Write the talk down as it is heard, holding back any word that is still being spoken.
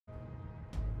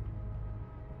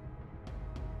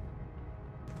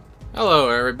Hello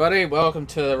everybody, welcome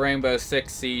to the Rainbow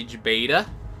Six Siege beta,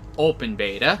 open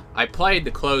beta. I played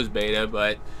the closed beta,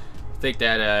 but I think they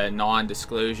had a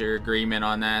non-disclosure agreement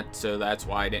on that, so that's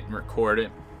why I didn't record it.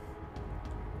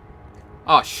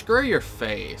 Oh, screw your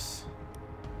face.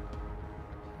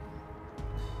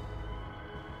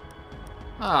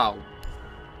 Oh,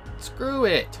 screw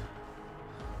it.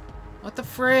 What the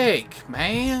freak,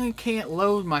 man? You can't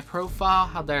load my profile?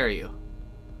 How dare you?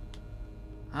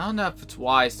 I don't know if it's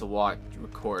wise to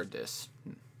record this.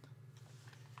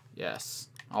 Yes,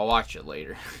 I'll watch it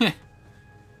later.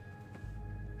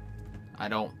 I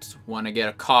don't want to get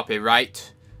a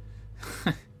copyright.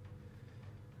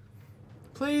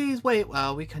 Please wait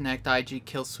while we connect IG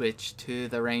kill switch to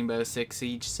the Rainbow Six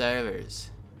Siege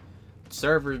servers.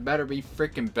 Servers better be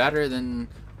freaking better than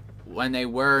when they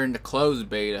were in the closed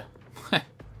beta.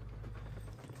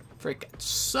 Freaking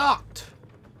sucked.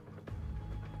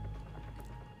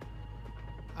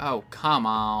 Oh, come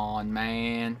on,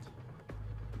 man.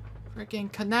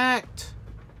 Freaking connect.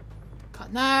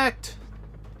 Connect.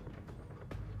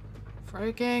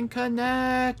 Freaking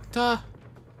connect. Come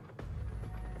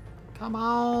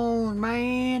on,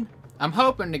 man. I'm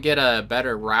hoping to get a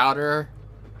better router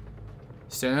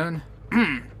soon.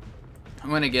 I'm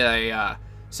gonna get a,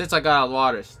 since I got a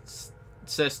lot of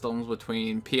systems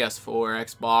between PS4,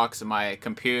 Xbox, and my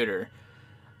computer,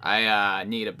 I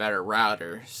need a better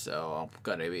router, so I'm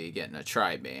gonna be getting a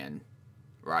tri-band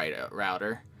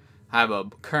router.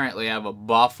 Currently have a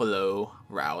Buffalo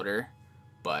router,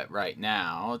 but right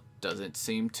now it doesn't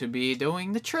seem to be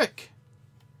doing the trick.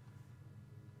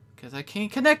 Because I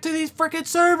can't connect to these freaking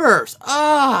servers!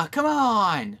 Ah, come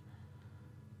on!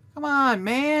 Come on,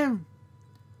 man!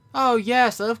 Oh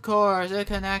yes, of course, a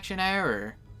connection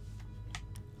error.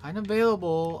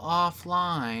 Unavailable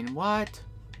offline. What?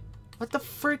 What the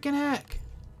freaking heck?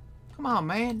 Come on,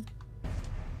 man.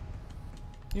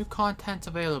 New content's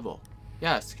available.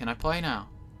 Yes, can I play now?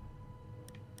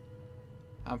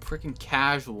 I'm freaking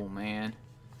casual, man.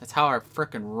 That's how I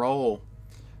freaking roll.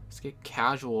 Let's get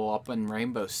casual up in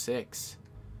Rainbow Six.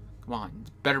 Come on,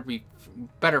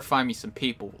 better find me some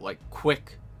people, like,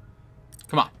 quick.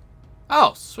 Come on.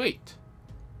 Oh, sweet.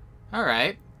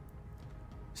 Alright.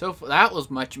 So that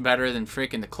was much better than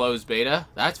freaking the closed beta,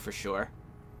 that's for sure.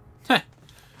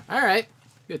 Alright,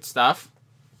 good stuff.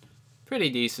 Pretty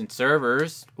decent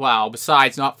servers. Wow,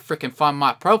 besides not freaking finding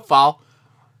my profile.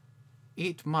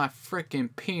 Eat my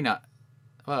freaking peanut.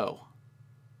 Whoa.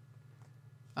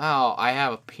 Oh, I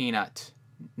have a peanut.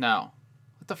 No.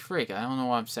 What the freak? I don't know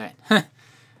what I'm saying.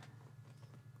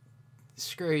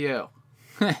 Screw you.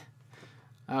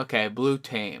 Okay, blue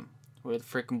team. We're the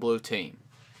freaking blue team.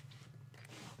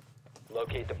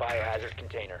 Locate the biohazard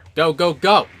container. Go, go,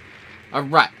 go!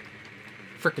 Alright.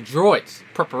 Frickin' droids.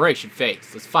 Preparation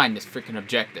phase. Let's find this freaking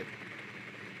objective.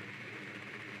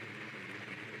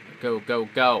 Go, go,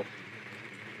 go.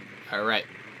 Alright.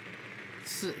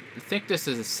 I think this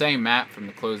is the same map from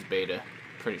the closed beta.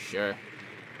 Pretty sure.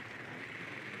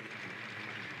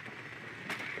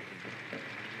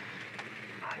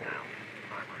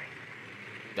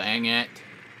 Dang it.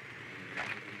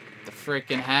 The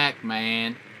freaking heck,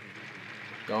 man.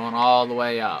 Going all the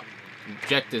way up.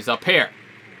 Objective's up here.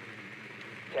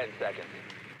 10 seconds.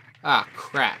 Ah,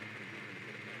 crap.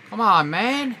 Come on,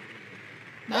 man.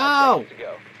 No.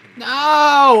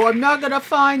 No, I'm not gonna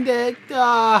find it.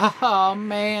 Oh,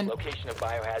 man. Location of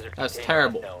biohazard. That's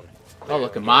terrible. Oh,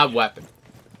 look at my weapon.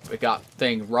 We got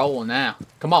things rolling now.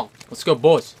 Come on, let's go,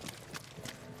 boys.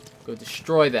 Go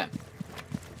destroy them.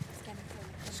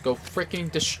 Let's go freaking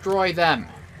destroy them.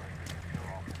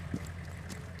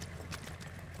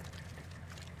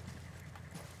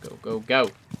 Go, go, go.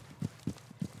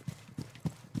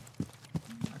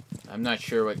 I'm not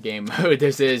sure what game mode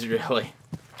this is, really.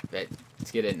 But let's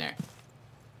get in there.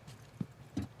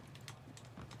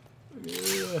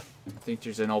 I think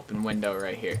there's an open window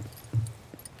right here.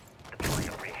 Deploying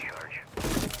a recharge.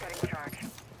 Setting charge.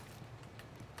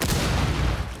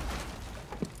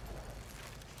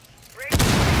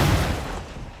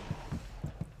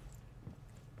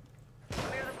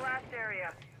 Clear the blast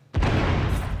area.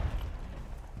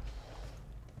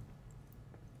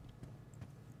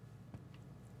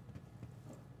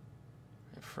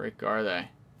 The freak are they?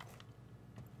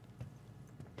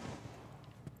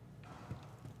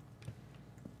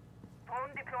 Phone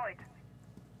deployed.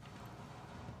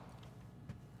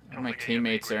 My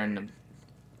teammates are in the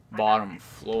bottom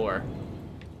floor.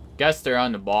 Guess they're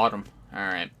on the bottom.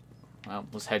 Alright. Well,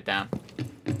 let's head down.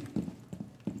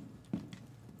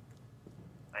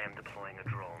 I am deploying a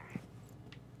drone.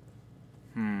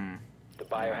 The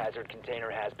biohazard container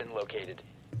has been located.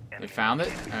 You found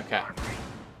it? Okay.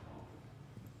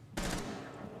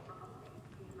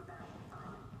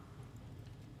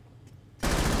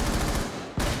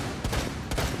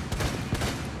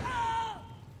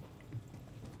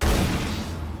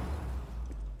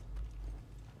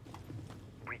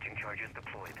 Charges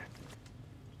deployed.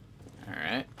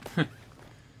 Alright.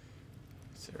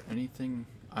 Is there anything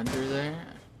under there?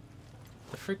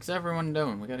 The frick's everyone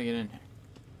doing? We gotta get in here.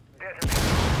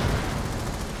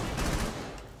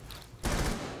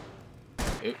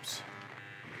 Oops.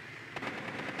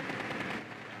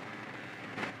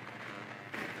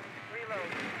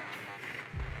 Reload.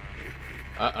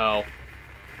 Uh-oh.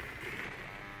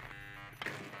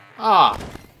 Ah!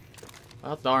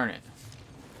 Well, darn it.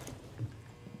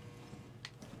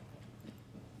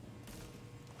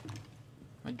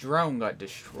 My drone got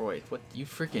destroyed. What, you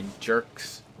freaking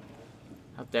jerks.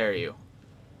 How dare you?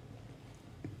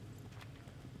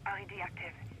 RED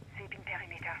active. Sweeping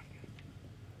perimeter.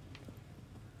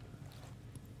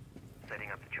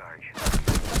 Setting up the charge.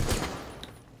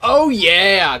 Oh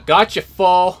yeah! Gotcha,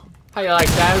 full. How you like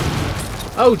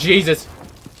that? Oh, Jesus.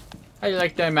 How you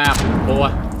like them apples,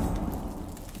 boy?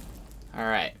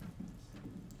 Alright.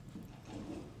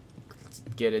 Let's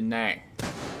get in there.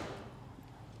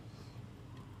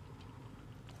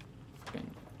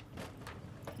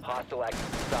 Hostile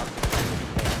activity. Stop.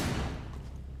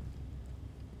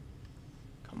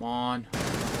 Come on.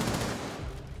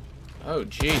 Oh,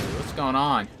 Jesus. What's going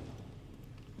on?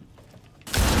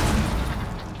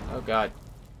 Oh, God.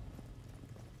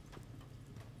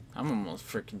 I'm almost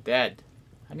freaking dead.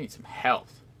 I need some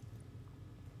health.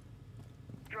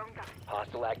 Drone down.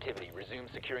 Hostile activity. Resume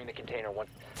securing the container once.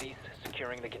 Cease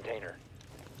securing the container.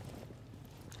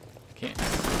 Can't.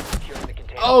 Securing the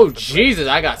container. Oh, Jesus.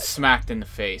 I got smacked in the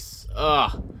face.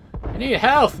 Ugh. I need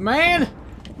health, man.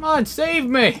 Come on, save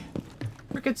me.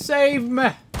 Freaking save me.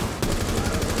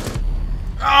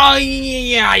 Oh,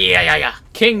 yeah.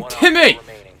 King One Timmy. op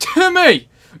remaining. Timmy.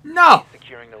 No.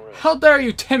 Securing the room. How dare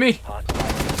you, Timmy? Hostile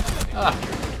activity. Ah,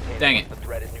 Secure the container dang once it. The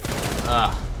threat is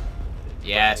neutral.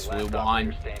 Yes, we Last won.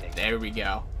 operator standing. There we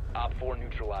go. Op 4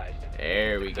 neutralized.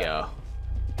 There we go.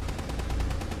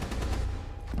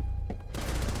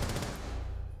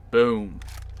 Boom.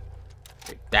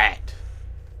 Take that.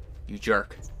 You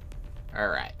jerk.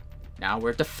 Alright. Now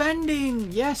we're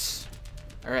defending. Yes.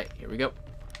 Alright, here we go.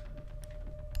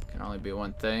 Can only be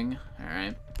one thing.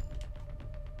 Alright.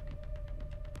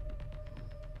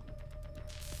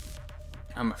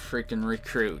 I'm a freaking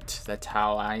recruit. That's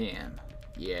how I am.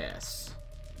 Yes.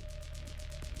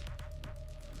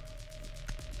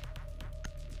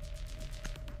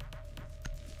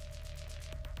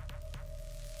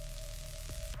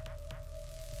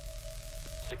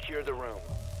 Secure the room.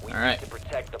 We All right. need to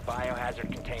protect the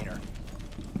biohazard container.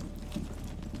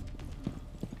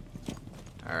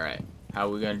 Alright. How are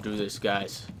we gonna do this,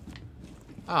 guys?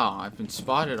 Oh, I've been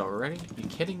spotted already? You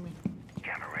kidding me?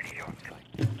 Camera ready.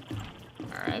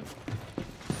 Alright.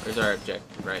 Where's our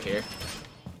objective? Right here.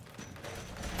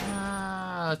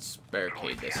 Let's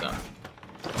barricade this up.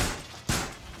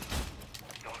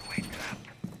 Don't wait trap.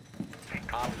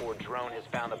 Op 4 drone has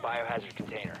found the biohazard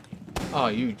container. Oh,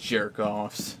 you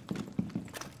jerk-offs.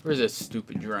 Where's this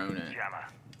stupid drone at? Jammer.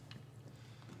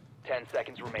 10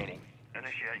 seconds remaining.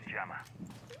 Initiate jammer.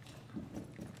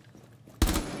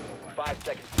 5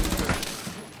 seconds.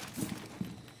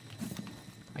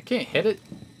 I can't hit it.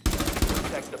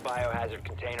 Protect the biohazard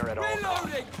container at all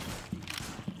costs.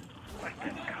 Let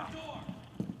them come.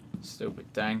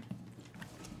 Stupid thing.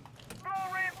 Floor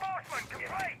reinforcement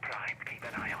complete. Prime. Keep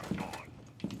an eye on board.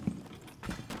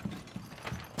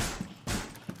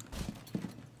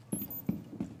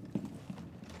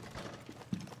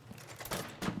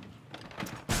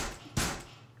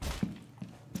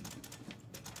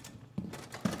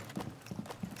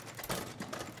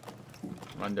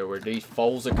 Wonder where these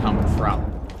foals are coming from.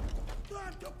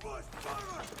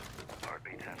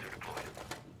 Heartbeat sensor deployed.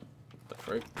 The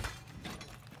freak?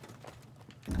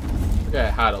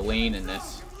 Forgot how to lean in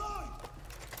this.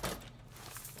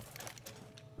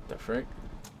 The frick?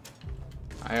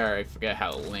 I already forget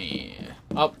how to lean.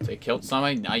 Oh, they killed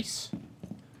somebody? Nice.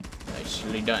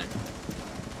 Nicely done.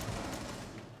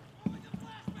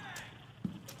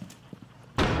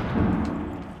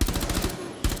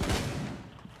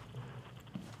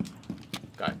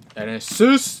 Got an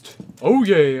assist! Oh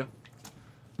yeah!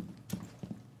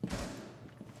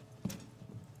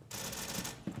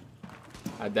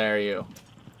 How dare you?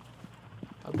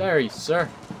 How dare you, sir?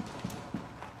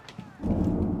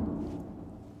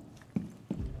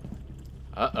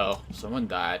 Uh-oh, someone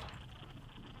died.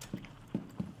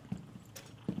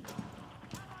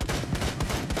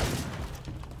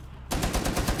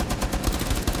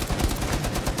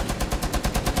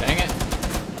 Dang it.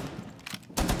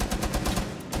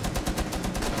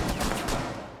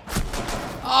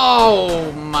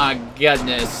 Oh my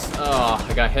goodness. Oh,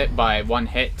 I got hit by one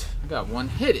hit. I got one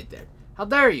hit it there. How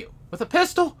dare you? With a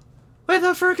pistol? With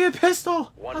a freaking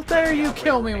pistol! One How dare you friendly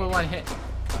kill me operator with one hit?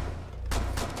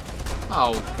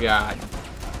 Oh god.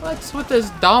 What's with this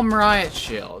dumb riot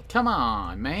shield? Come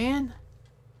on, man.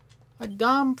 A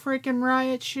dumb freaking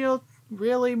riot shield?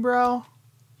 Really, bro?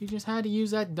 You just had to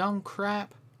use that dumb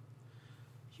crap?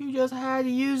 You just had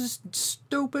to use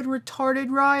stupid retarded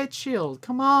riot shield.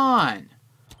 Come on.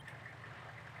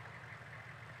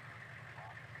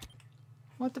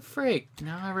 What the freak?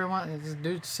 Now everyone, this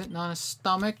dude's sitting on his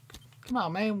stomach. Come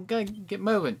on, man. We gotta get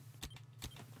moving.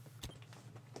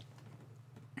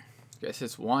 Guess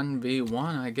it's 1v1,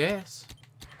 I guess.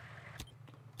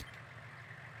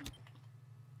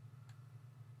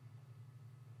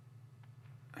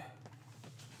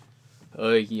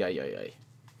 Oy,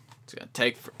 it's gonna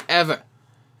take forever.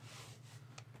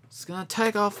 It's gonna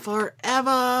take off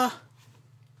forever.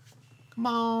 Come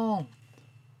on.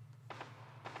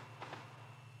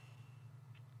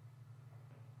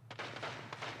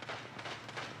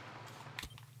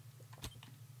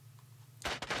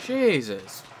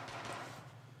 Jesus.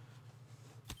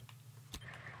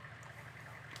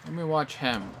 Let me watch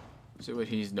him. See what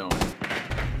he's doing.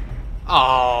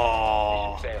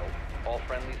 Oh. Mission failed. All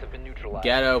friendlies have been neutralized.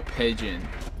 Ghetto pigeon.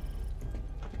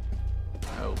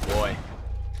 Oh boy.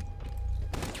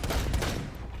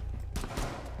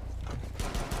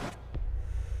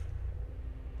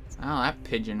 Oh, that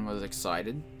pigeon was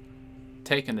excited.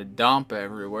 Taking a dump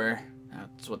everywhere.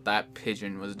 That's what that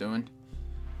pigeon was doing.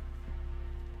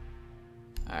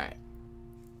 Alright.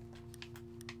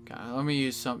 Okay, let me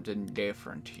use something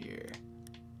different here.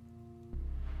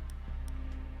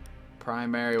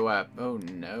 Primary weapon. Oh,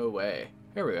 no way.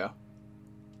 Here we go.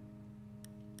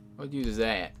 We'll use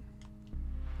that.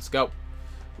 Let's go.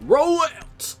 Roll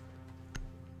out!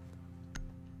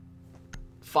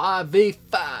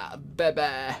 5v5,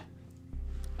 baby.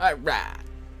 Alright.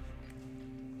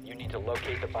 You need to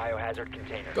locate the biohazard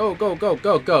container. Go, go, go,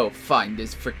 go, go. Find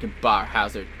this freaking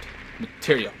biohazard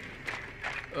material.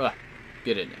 Ugh.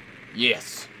 Get in there.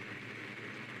 Yes.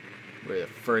 Where the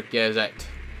frick is it?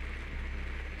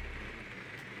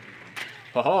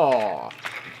 Ha ha.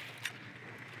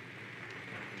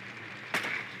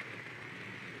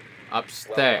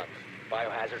 Upstairs. Well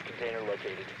done. Biohazard container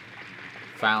located.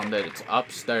 Found it. It's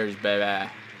upstairs, baby.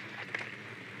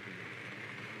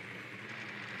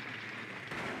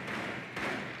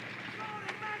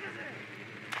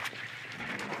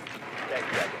 10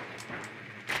 seconds.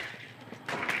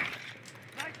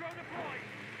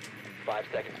 5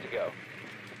 seconds to go.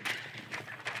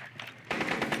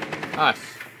 Us.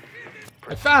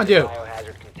 I found you.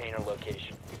 Biohazard container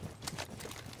location.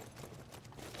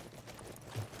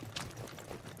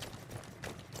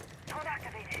 Code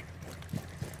activated.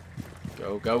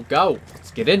 Go, go, go.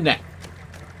 Let's get in there.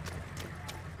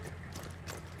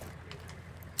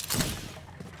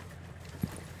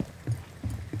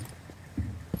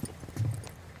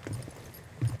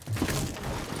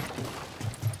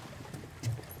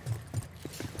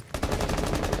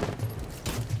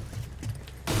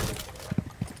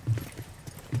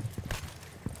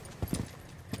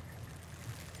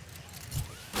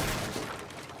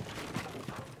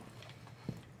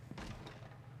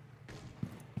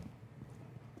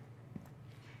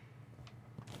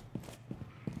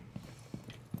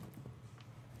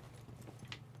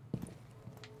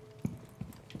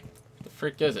 The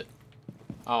frick is it?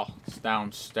 Oh, it's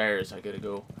downstairs. I gotta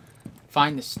go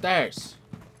find the stairs.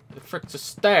 Where the frick's the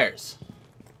stairs?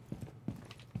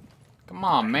 Come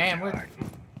on, man. Where?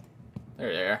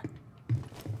 There they are.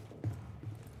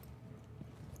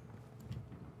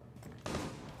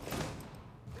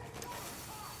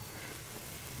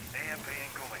 AMP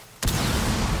incoming.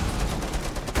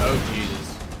 Oh, Jesus.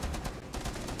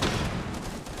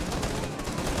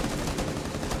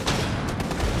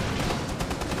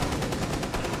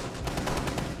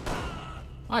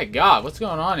 My God, what's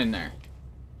going on in there?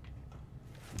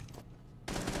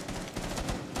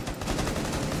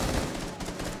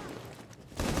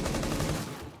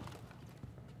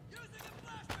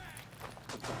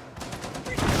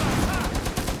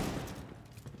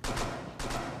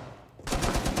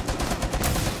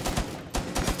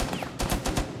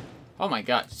 Oh my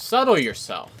God, settle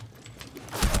yourself.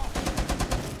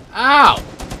 Ow!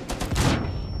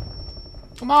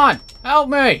 Come on, help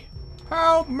me!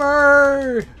 Help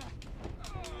me!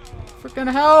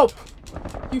 Freaking help!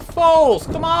 You fools!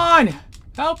 Come on!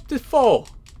 Help this fool!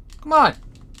 Come on!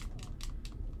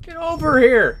 Get over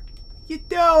here! What you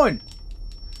doing?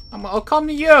 I'll come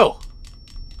to you!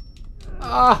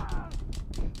 Ah!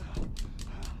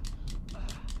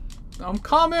 I'm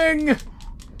coming!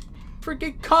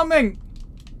 Freaking coming!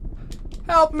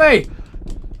 Help me!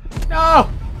 No!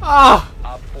 Ah!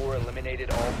 Op 4 eliminated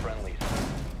all friendlies.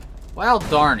 Well,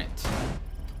 darn it.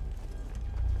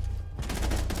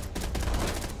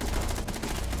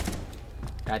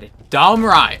 Got a dumb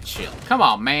riot shield. Come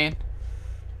on, man.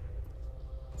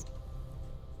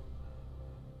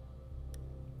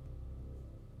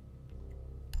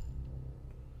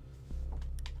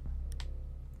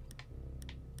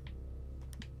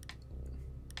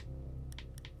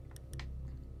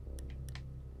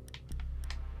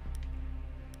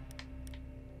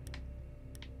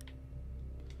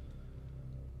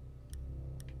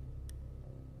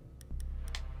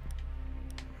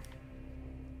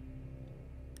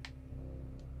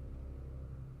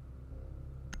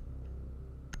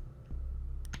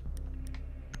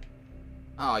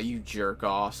 Oh, you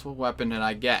jerk-offs. What weapon did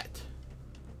I get?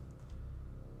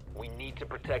 We need to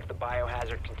protect the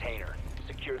biohazard container.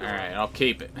 Secure the Alright, I'll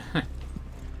keep it.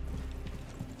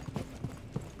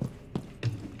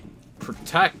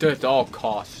 Protect at all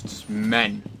costs,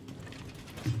 men.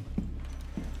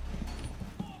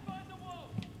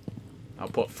 I'll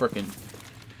put frickin'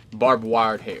 barbed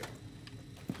wire here.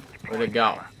 Where'd it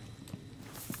go?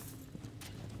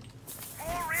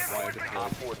 Op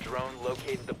 4 drone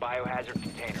located the biohazard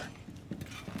container.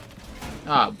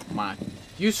 Oh, my.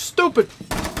 You stupid!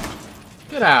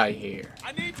 Get out of here.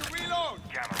 I need to reload.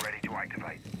 Jammer ready to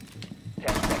activate.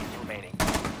 10 seconds remaining.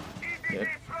 Yep.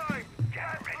 Prime.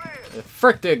 Jammer ready. The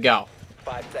frick did it go?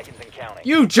 5 seconds and counting.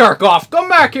 You jerk off! Come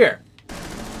back here!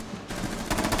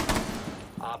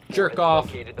 Op 4 Jerk has off.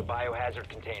 located the biohazard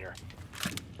container.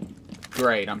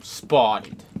 Great, I'm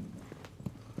spotted.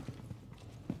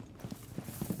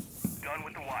 Done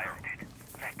with the wire.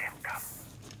 Let them come.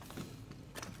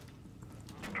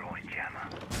 Deploying jammer.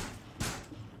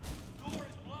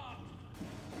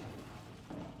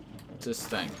 What's this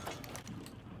thing?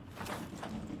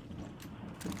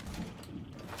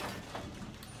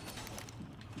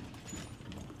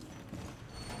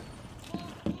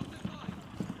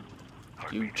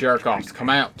 You jerk offs, come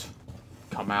out.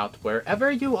 Come out wherever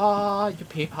you are, you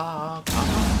people. Come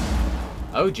on.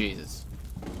 Oh, Jesus.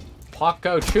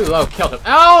 Paco Chulo killed him.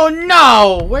 Oh,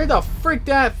 no! Where the freak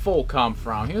did that fool come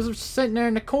from? He was sitting there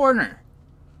in the corner.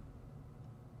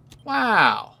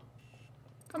 Wow.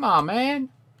 Come on, man.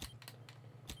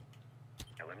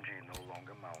 LMG no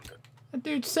longer mounted. That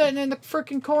dude's sitting in the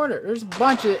freaking corner. There's a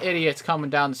bunch of idiots coming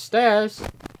down the stairs.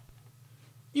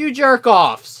 You jerk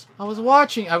offs. I was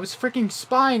watching. I was freaking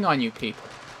spying on you people.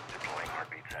 Deploying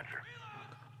heartbeat sensor.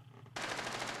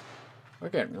 We're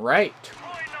getting raped.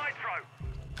 Deploying nitro.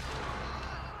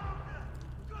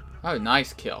 Oh,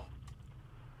 nice kill.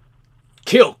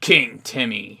 Kill King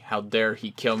Timmy. How dare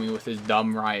he kill me with his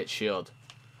dumb riot shield.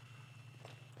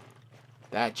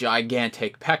 That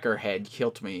gigantic peckerhead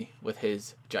killed me with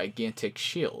his gigantic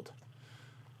shield.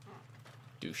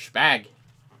 Douchebag.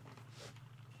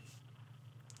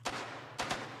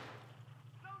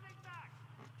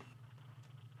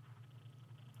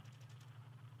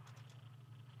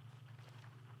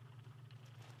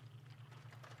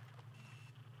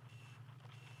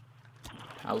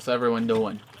 How's everyone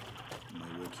doing?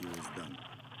 My work here is done.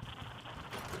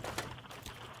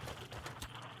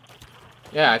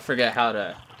 Yeah, I forget how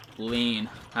to lean.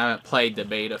 I haven't played the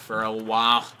beta for a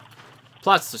while.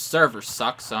 Plus, the server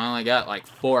sucks, so I only got like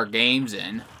 4 games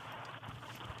in.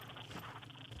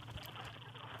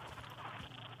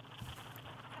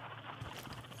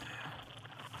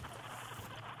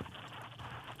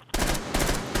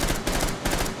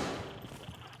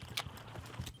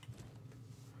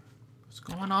 What's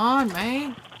going on,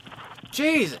 man?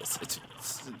 Jesus, it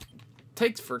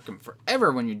takes freaking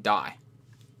forever when you die.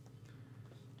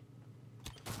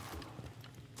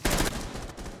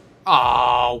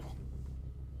 Oh,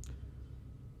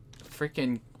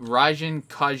 freaking Rajan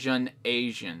Kajun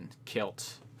Asian killed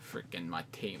freaking my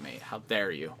teammate. How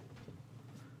dare you?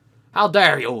 How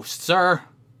dare you, sir?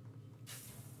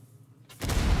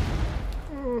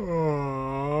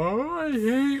 Oh, I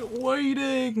hate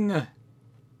waiting.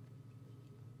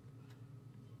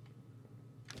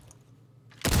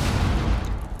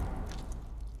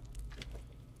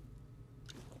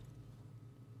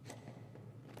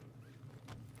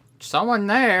 Someone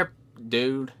there,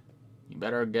 dude. You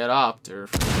better get up. They're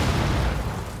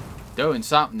doing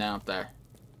something out there.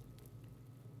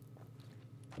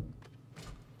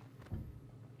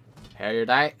 Hear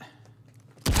that?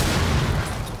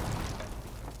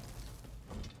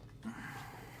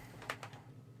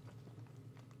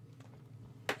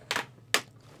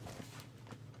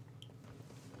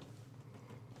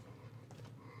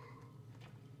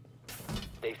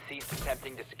 They've ceased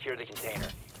attempting to secure the container.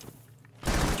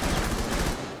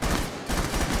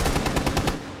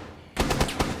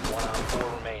 One on 4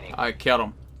 I killed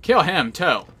him. Kill him,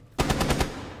 too.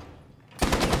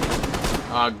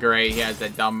 Oh, great. He has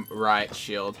that dumb riot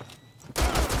shield.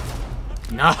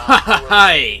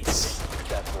 Nice!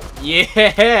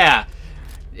 Yeah!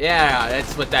 Yeah,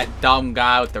 that's what that dumb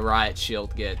guy with the riot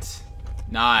shield gets.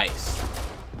 Nice.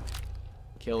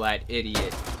 Kill that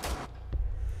idiot.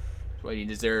 That's what he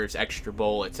deserves. Extra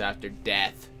bullets after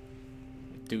death.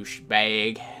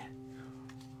 Douchebag.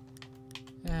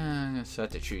 I'm gonna have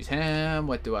to choose him.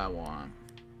 What do I want?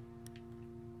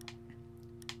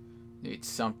 Need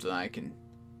something I can...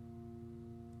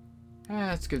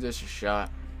 let's give this a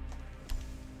shot.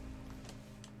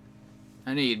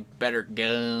 I need better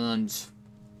guns.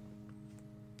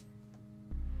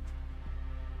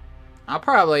 I'll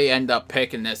probably end up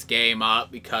picking this game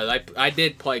up because I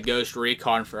did play Ghost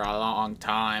Recon for a long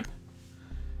time.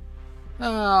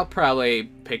 I'll probably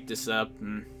pick this up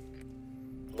and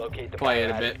Locate the play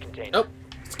it a biohazard bit. container. Oh,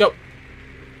 let's go.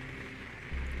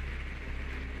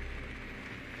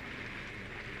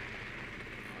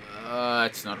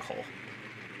 That's not a hole.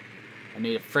 I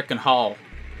need a frickin' hole.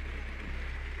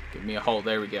 Give me a hole.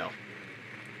 There we go.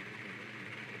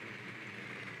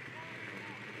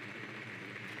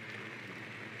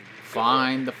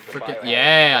 Find the frickin'...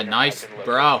 Yeah, nice,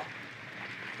 bro.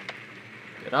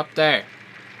 Get up there.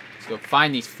 Let's go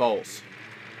find these foals.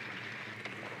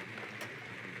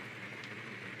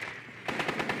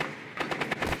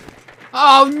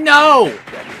 Oh, no!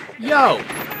 Yo!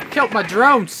 Killed my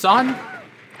drone, son!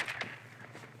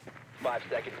 5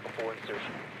 seconds before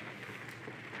insertion.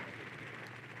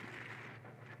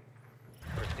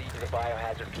 Proceed to the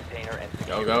biohazard container and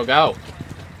secure. Go, go, go.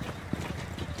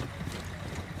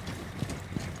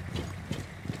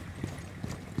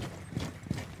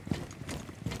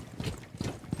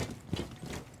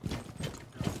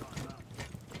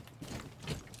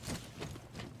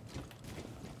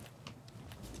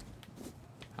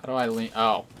 How do I lean?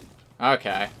 Oh.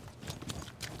 Okay.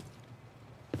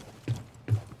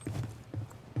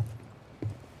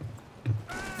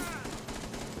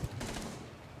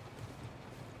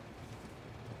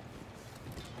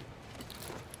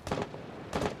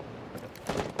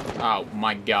 Oh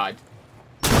my god.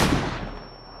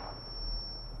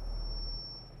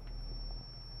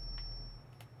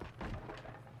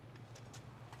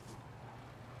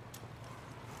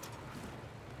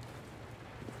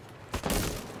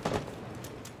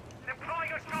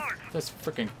 Deploying a charge. This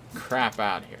freaking crap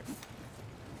out here.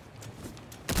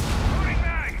 Loading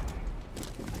mag.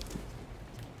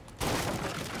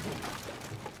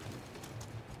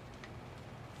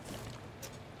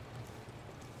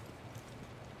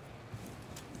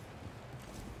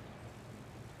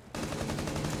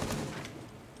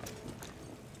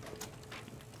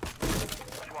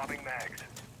 Swapping mags.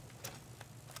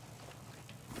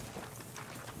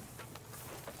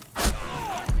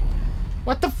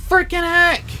 What the freaking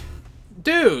heck?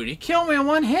 Dude, he killed me in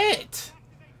one hit.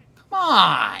 Come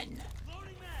on.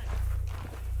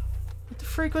 What the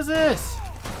freak was this?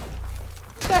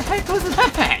 What the heck was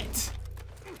that?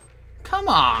 Come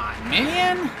on,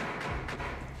 man.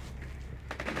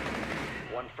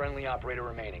 One friendly operator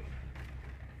remaining.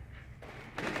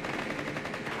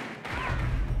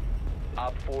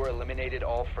 Op 4 eliminated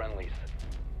all friendlies.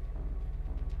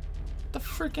 What the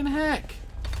freaking heck?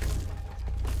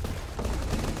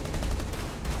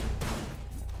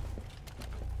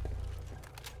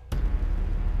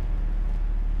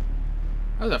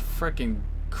 That was a freaking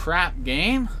crap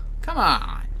game. Come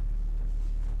on.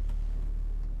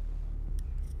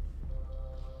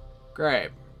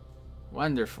 Great.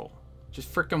 Wonderful.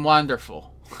 Just freaking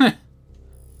wonderful.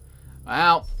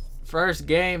 Well, first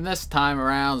game this time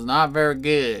around is not very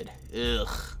good.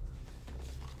 Ugh.